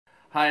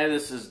Hi,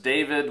 this is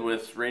David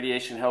with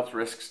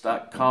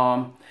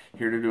RadiationHealthRisks.com,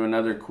 here to do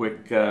another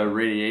quick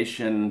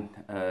radiation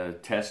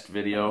test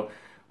video.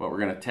 What we're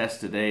going to test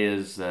today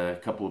is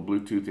a couple of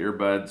Bluetooth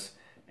earbuds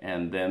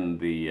and then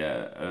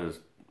the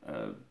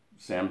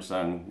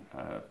Samsung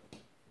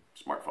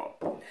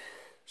smartphone.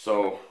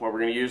 So what we're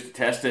going to use to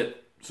test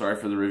it, sorry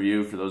for the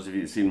review, for those of you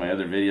that have seen my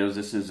other videos,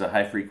 this is a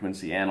high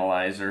frequency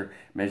analyzer,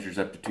 measures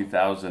up to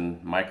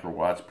 2,000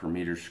 microwatts per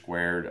meter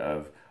squared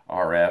of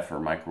RF or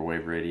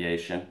microwave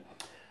radiation.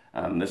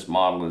 This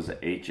model is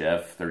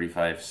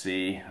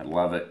HF35C. I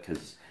love it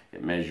because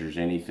it measures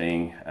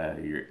anything,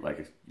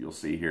 like you'll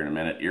see here in a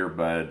minute,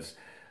 earbuds,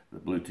 the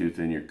Bluetooth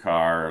in your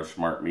car, a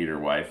smart meter,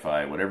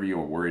 Wi-Fi, whatever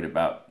you're worried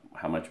about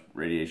how much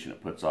radiation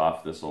it puts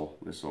off, this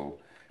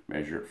will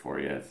measure it for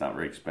you. It's not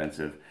very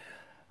expensive.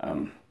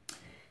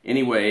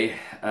 Anyway,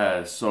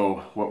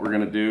 so what we're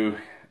going to do,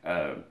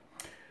 hang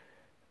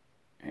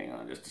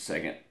on just a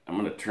second. I'm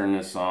going to turn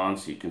this on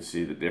so you can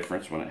see the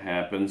difference when it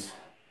happens.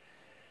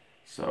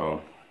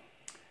 So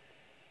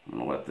I'm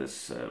going to let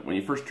this, when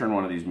you first turn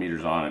one of these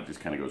meters on, it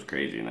just kind of goes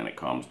crazy and then it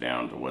calms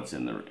down to what's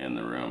in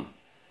the room.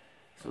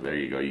 So there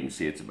you go. You can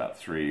see it's about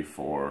 3,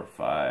 4,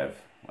 5,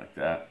 like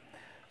that.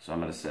 So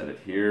I'm going to set it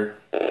here.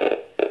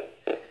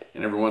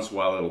 And every once in a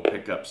while it'll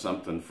pick up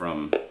something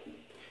from,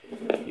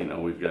 you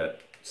know, we've got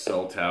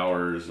cell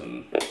towers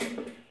and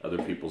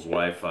other people's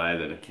Wi-Fi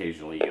that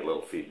occasionally you get a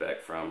little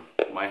feedback from.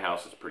 My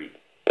house is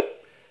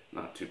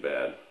not too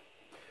bad.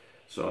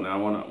 So now I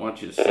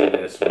want you to see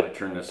this when I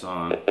turn this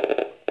on.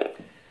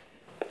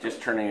 Just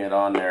turning it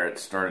on there, it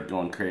started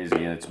going crazy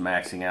and it's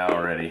maxing out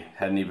already.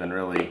 Hadn't even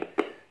really,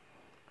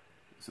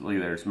 so look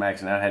there, it's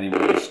maxing out, hadn't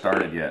even really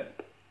started yet.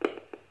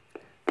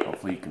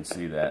 Hopefully you can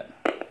see that.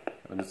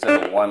 When it's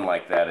at a 1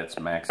 like that, it's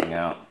maxing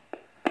out.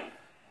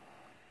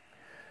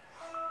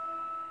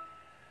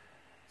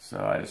 So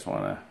I just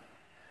want to,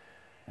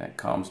 that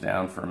calms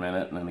down for a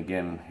minute, and then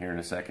again, here in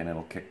a second,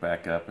 it'll kick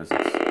back up as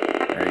it's,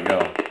 there you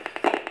go,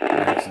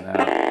 maxing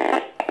out.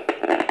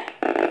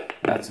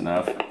 That's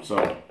enough.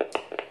 So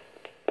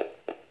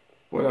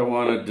what I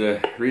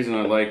wanted, reason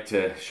I'd like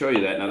to show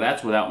you that, now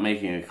that's without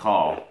making a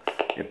call.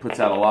 It puts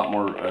out a lot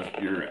more,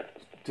 your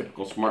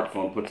typical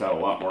smartphone puts out a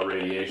lot more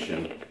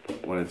radiation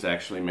when it's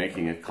actually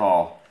making a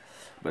call.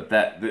 But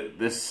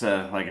this,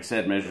 like I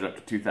said, measures up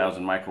to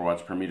 2,000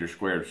 microwatts per meter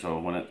squared, so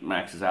when it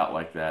maxes out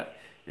like that,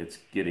 it's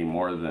getting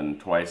more than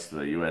twice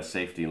the US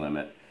safety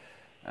limit,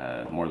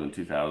 more than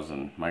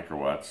 2,000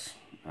 microwatts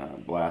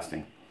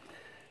blasting.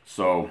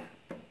 So,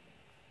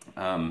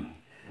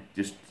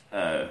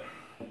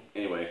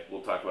 anyway,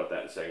 we'll talk about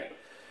that in a second.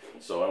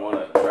 So I want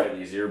to try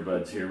these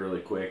earbuds here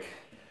really quick.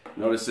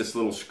 Notice this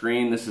little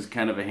screen. This is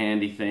kind of a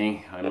handy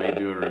thing. I may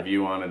do a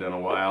review on it in a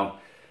while.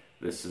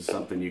 This is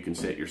something you can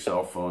set your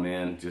cell phone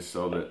in just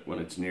so that when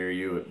it's near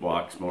you it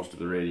blocks most of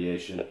the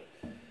radiation.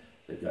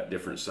 They've got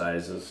different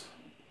sizes.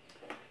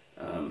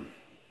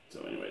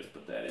 So anyways,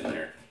 put that in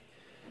there.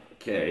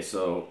 Okay,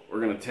 so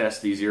we're going to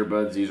test these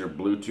earbuds. These are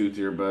Bluetooth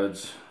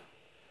earbuds.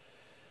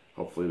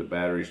 Hopefully the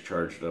battery's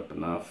charged up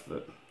enough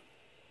that...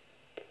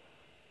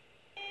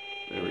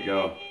 There we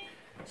go.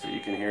 So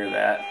you can hear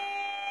that.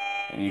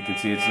 And you can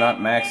see it's not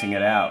maxing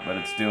it out, but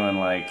it's doing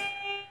like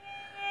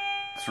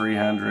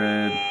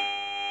 300...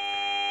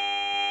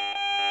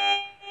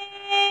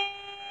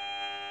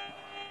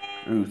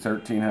 Ooh,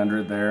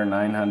 1,300 there,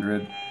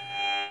 900.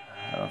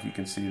 I don't know if you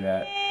can see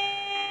that.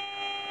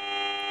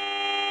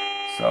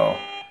 So,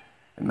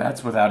 and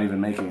that's without even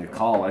making a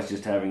call. That's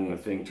just having the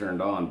thing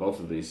turned on.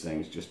 Both of these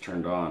things just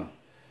turned on.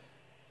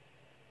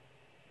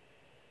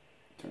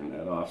 Turn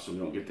that off so we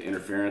don't get the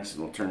interference,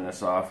 and we'll turn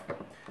this off.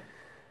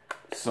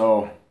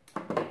 So,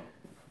 the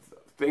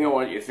thing I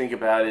want you to think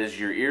about is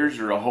your ears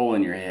are a hole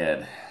in your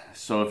head.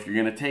 So if you're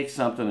going to take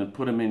something and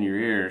put them in your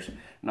ears, I'm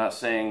not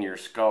saying your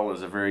skull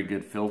is a very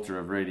good filter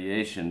of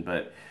radiation,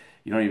 but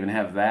you don't even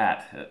have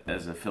that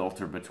as a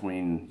filter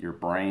between your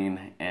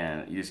brain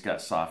and you just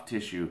got soft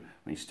tissue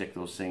when you stick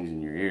those things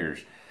in your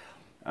ears.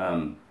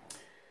 And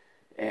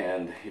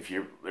if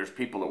there's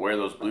people that wear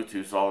those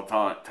Bluetooths all the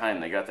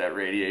time, they got that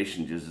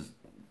radiation just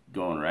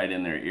going right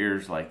in their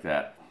ears like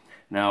that.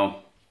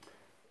 Now,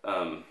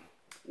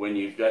 when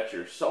you've got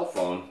your cell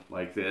phone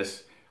like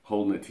this,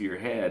 holding it to your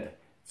head,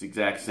 it's the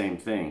exact same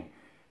thing.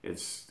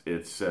 It's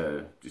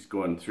just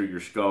going through your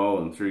skull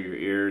and through your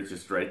ears,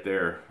 just right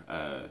there,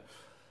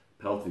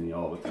 pelting you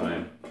all the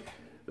time.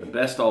 The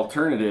best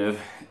alternative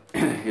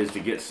is to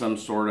get some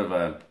sort of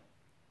a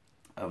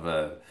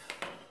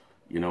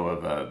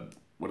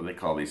what do they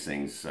call these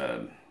things?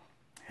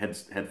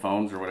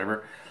 Headphones or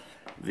whatever.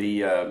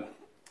 The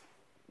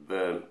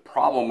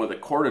problem with a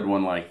corded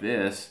one like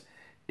this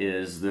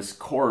is this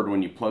cord,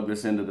 when you plug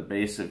this into the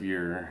base of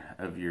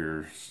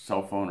your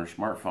cell phone or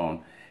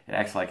smartphone, it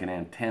acts like an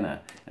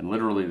antenna, and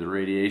literally the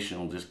radiation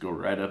will just go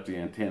right up the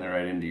antenna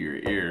right into your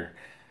ear.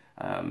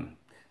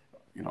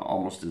 You know,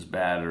 almost as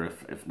bad, or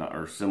if not,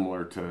 or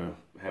similar to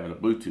having a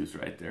Bluetooth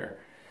right there.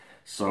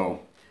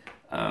 So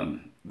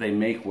they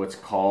make what's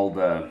called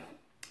a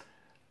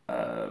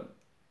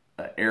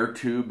air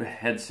tube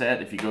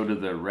headset. If you go to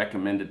the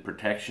recommended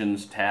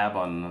protections tab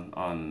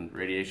on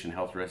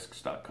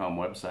RadiationHealthRisks.com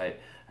website,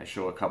 I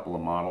show a couple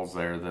of models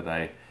there that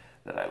I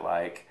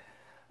like.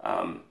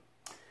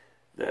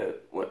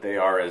 What they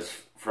are is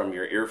from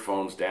your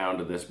earphones down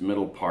to this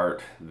middle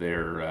part,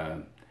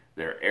 they're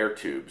air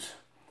tubes.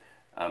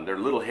 They're a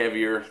little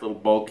heavier, a little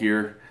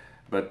bulkier,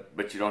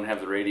 but you don't have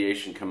the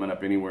radiation coming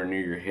up anywhere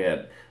near your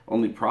head.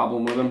 Only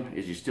problem with them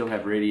is you still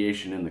have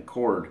radiation in the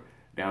cord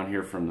down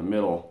here from the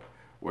middle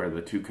where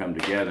the two come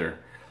together.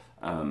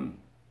 And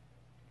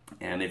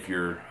if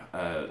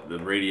the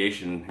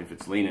radiation, if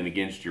it's leaning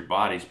against your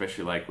body,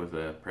 especially like with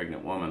a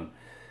pregnant woman,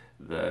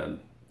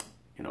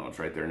 it's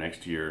right there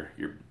next to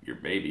your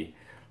baby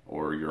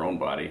or your own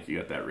body. You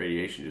got that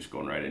radiation just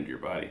going right into your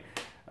body.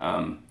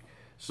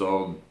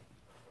 So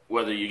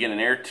whether you get an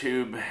air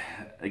tube,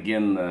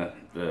 again,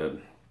 the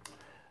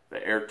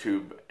air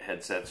tube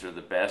headsets are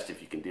the best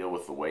if you can deal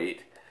with the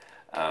weight,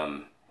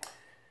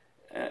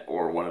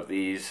 or one of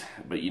these.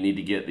 But you need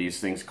to get these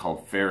things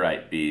called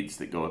Ferrite beads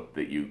that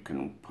you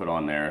can put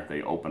on there.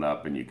 They open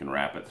up and you can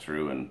wrap it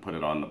through and put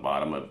it on the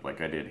bottom of, like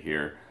I did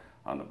here,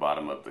 on the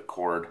bottom of the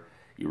cord.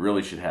 You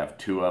really should have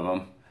 2 of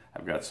them.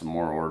 I've got some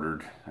more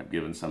ordered. I've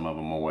given some of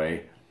them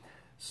away,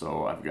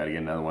 so I've got to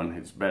get another one.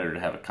 It's better to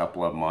have a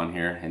couple of them on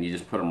here, and you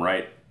just put them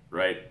right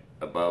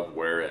above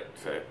where it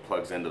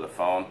plugs into the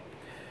phone,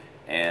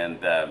 and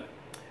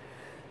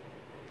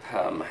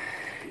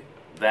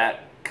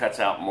that cuts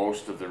out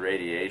most of the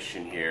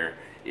radiation here.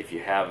 If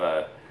you have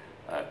a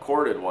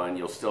corded one,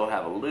 you'll still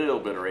have a little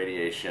bit of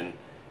radiation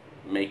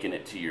making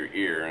it to your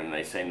ear, and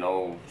they say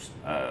no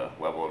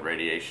level of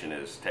radiation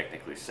is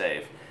technically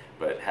safe,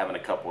 but having a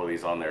couple of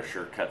these on there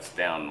sure cuts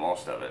down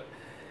most of it.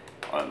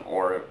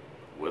 Or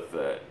with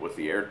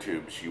the air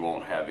tubes, you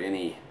won't have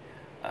any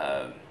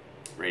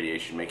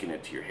radiation making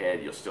it to your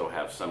head. You'll still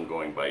have some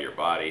going by your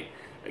body.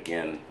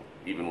 Again,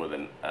 even with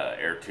an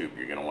air tube,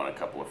 you're going to want a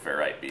couple of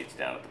Ferrite beads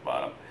down at the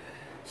bottom.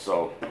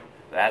 So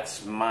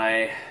that's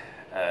my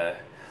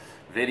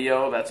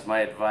video, that's my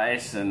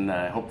advice, and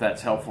I hope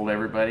that's helpful to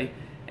everybody,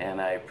 and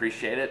I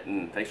appreciate it,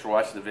 and thanks for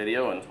watching the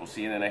video, and we'll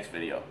see you in the next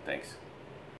video. Thanks.